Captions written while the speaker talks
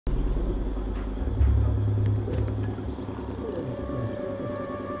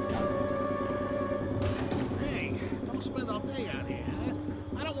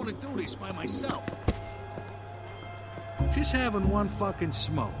do this by myself. Just having one fucking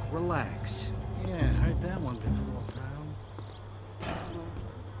smoke. Relax. Yeah, heard that one before, pal.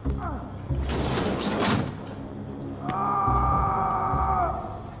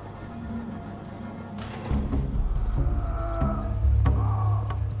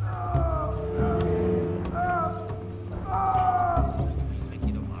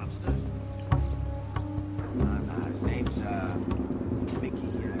 His name's, Mickey.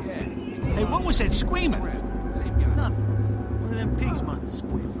 Yeah. Hey, what was that screaming? Nothing. One of them pigs must have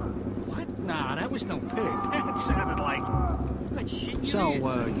squealed. What? Nah, that was no pig. That sounded like... That shit in your So, ears.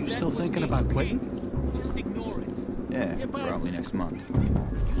 you That still was thinking me about screaming. quitting? Just ignore it. Yeah, but- probably next month.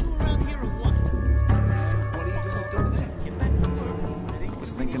 You around here or what? What are you gonna do then? Get back to work. That ain't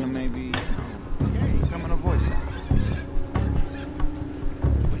Was thinking of maybe Hey, becoming a voice actor.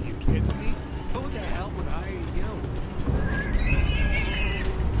 are you kidding me? Who the hell would hire you?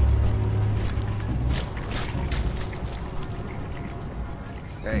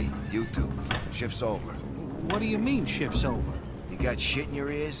 Hey, you two. Shift's over. What do you mean, shift's over? You got shit in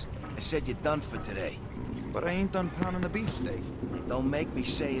your ears? I said you're done for today. But I ain't done pounding the beefsteak. Don't make me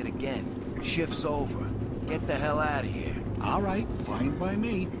say it again. Shift's over. Get the hell out of here. All right, fine by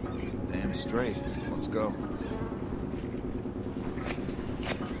me. Damn straight. Let's go.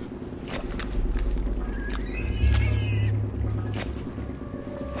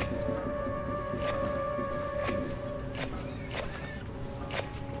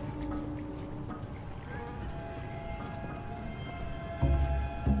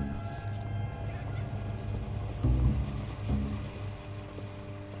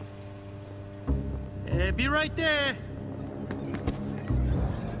 Be right there.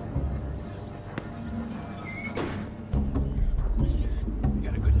 You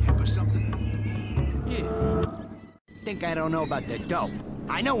got a good tip or something? Yeah. Think I don't know about the dope.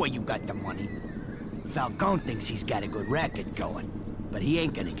 I know where you got the money. Falcone thinks he's got a good racket going, but he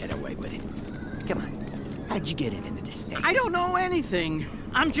ain't gonna get away with it. Come on, how'd you get it into the States? I don't know anything.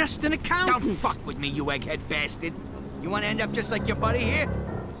 I'm just an accountant. Don't fuck with me, you egghead bastard. You wanna end up just like your buddy here?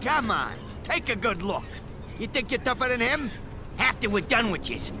 Come on, take a good look. You think you're tougher than him? After we're done with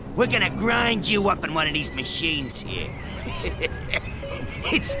yous, we're gonna grind you up in one of these machines here.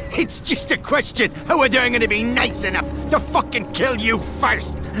 It's just a question of whether I'm gonna be nice enough to fucking kill you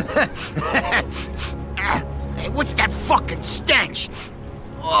first. Hey, what's that fucking stench?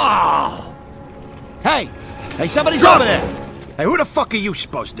 Oh! Hey, somebody's over there. Hey, who the fuck are you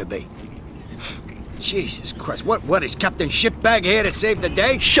supposed to be? Jesus Christ, what is Captain Shitbag here to save the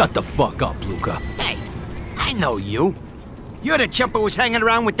day? Shut the fuck up, Luca. Hey, I know you. You're the chump who was hanging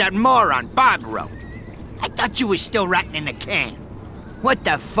around with that moron, Barbaro. I thought you was still rotting in the can. What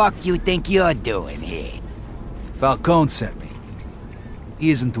the fuck you think you're doing here? Falcone sent me. He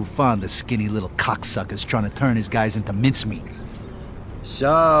isn't too fond of skinny little cocksuckers trying to turn his guys into mincemeat.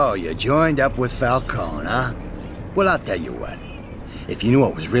 So, you joined up with Falcone, huh? Well, I'll tell you what. If you knew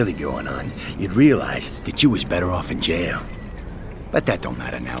what was really going on, you'd realize that you was better off in jail. But that don't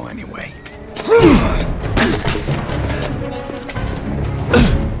matter now anyway.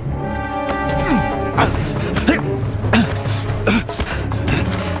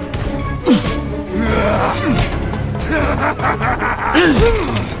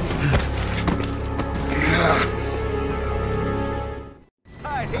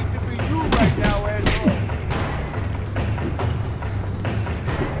 I'd hate to be you right now, asshole.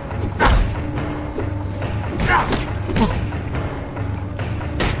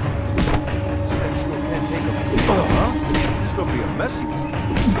 This guy sure can't take a beat, huh? This is gonna be a messy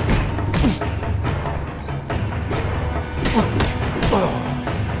one.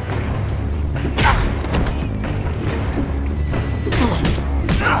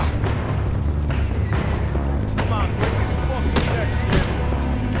 Come on, break his fucking neck,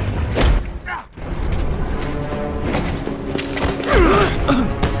 Slim.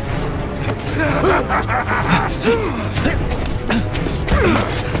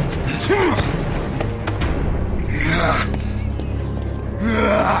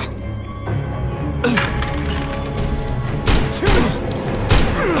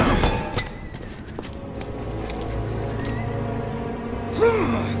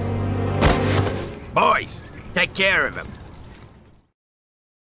 Boys, take care of him.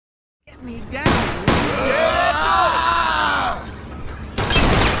 Get me down.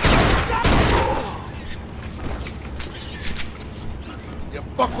 You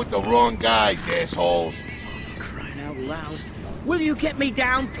fuck with the wrong guys, assholes. Crying out loud. Will you get me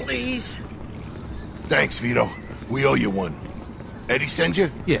down, please? Thanks, Vito. We owe you one. Eddie send you?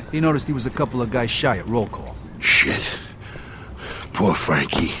 Yeah, he noticed he was a couple of guys shy at roll call. Shit. Poor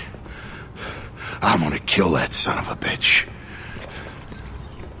Frankie. I'm gonna kill that son of a bitch.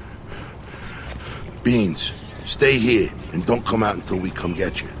 Beans, stay here and don't come out until we come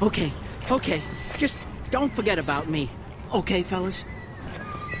get you. Okay, okay. Just don't forget about me. Okay, fellas?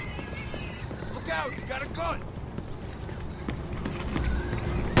 Look out, he's got a gun.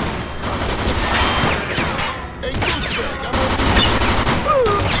 Hey, douchebag, I'm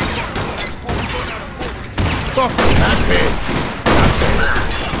Fuck, not bad.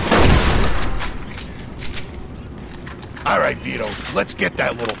 All right, Vito, let's get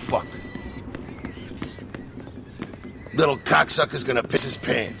that little fuck. Little cocksucker's gonna piss his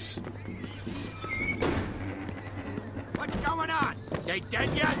pants. What's going on? They dead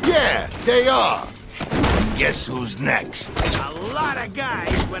yet? Yeah, they are. Guess who's next? A lot of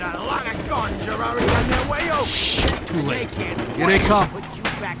guys with a lot of guns are already on their way over. Shit, too late. Here they come. Put you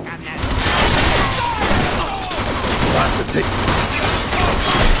back on that. Time to take...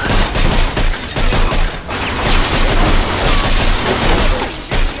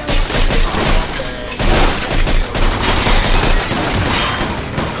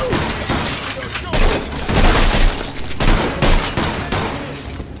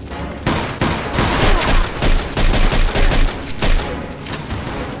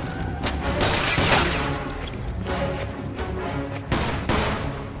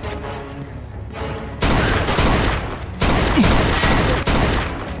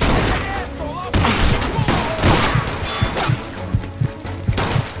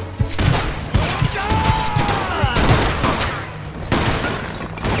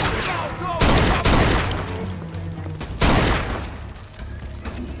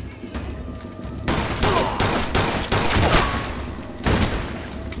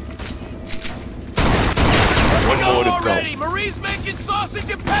 One more to go. Marie's making sausage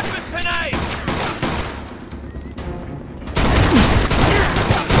and peppers tonight!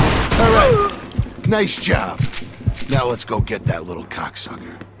 All right. Nice job. Now let's go get that little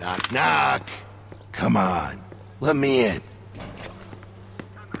cocksucker. Knock, knock. Come on. Let me in.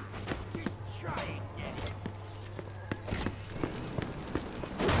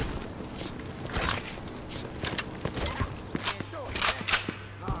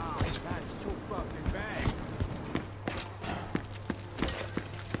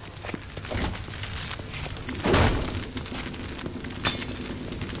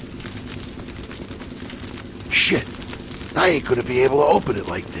 Shit. I ain't gonna be able to open it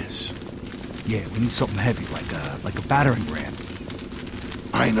like this. Yeah, we need something heavy, like a battering ram.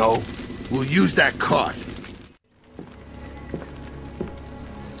 I know. We'll use that cart.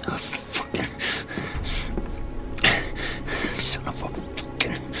 Oh, fucking... Son of a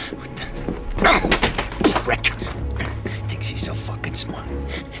fucking... Prick. Thinks he's so fucking smart.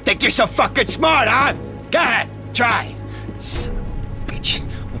 Think you're so fucking smart, huh? Go ahead, try. Son of a bitch.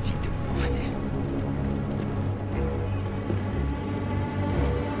 What's he doing over there?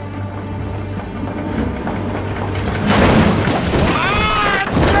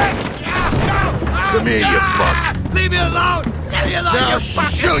 Come here, you fuck. Leave me alone! Leave me alone, Now you I'll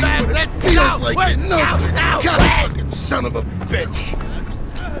show fucking you what it bastard! feels No, like wait, you know. no, Cocksucking son of a bitch.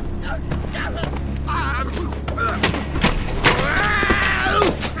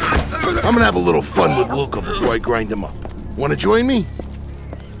 I'm gonna have a little fun with Luca before I grind him up. Wanna join me?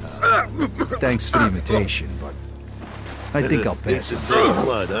 Thanks for the invitation, but I think I'll pass. It's the same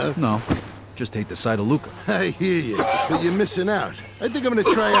blood, huh? No, just hate the sight of Luca. I hear you, but you're missing out. I think I'm gonna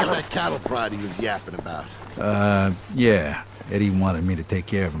try out that cattle prod he was yapping about. Yeah. Eddie wanted me to take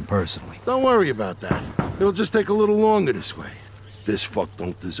care of him personally. Don't worry about that. It'll just take a little longer this way. This fuck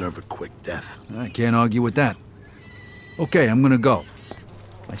don't deserve a quick death. I can't argue with that. Okay, I'm gonna go.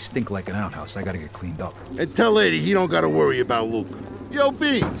 I stink like an outhouse. I gotta get cleaned up. And tell Eddie he don't gotta worry about Luca. Yo,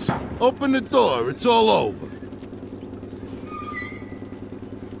 Beans, open the door. It's all over.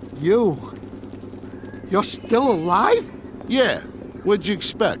 You're still alive? Yeah, what'd you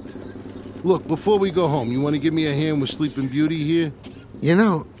expect? Look, before we go home, you want to give me a hand with Sleeping Beauty here? You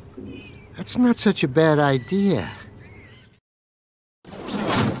know, that's not such a bad idea.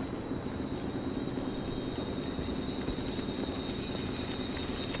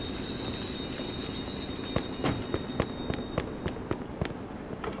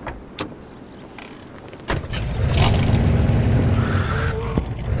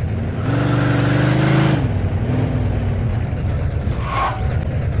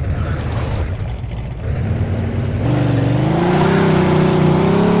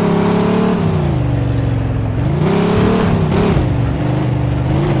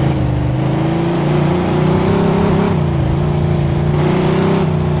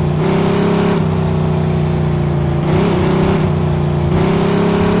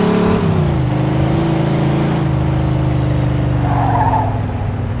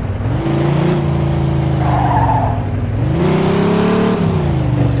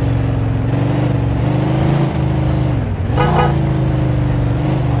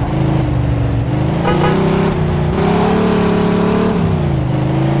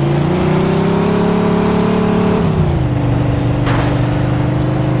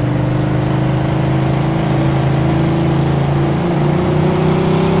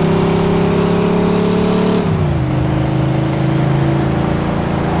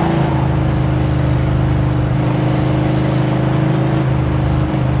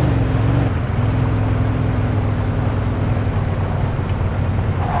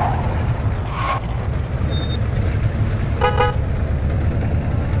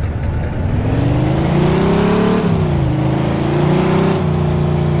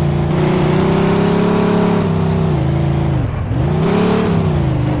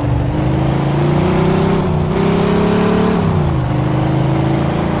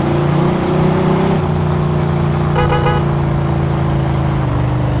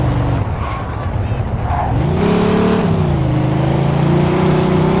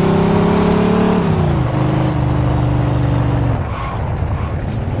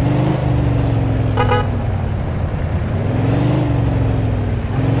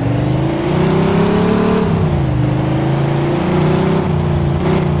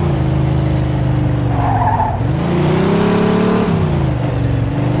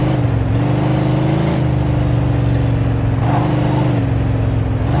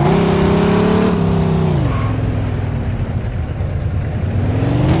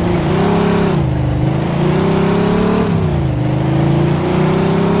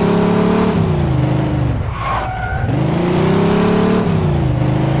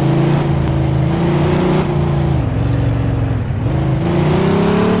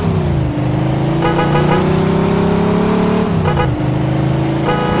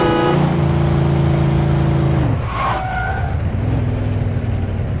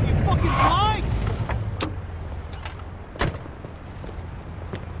 fucking car?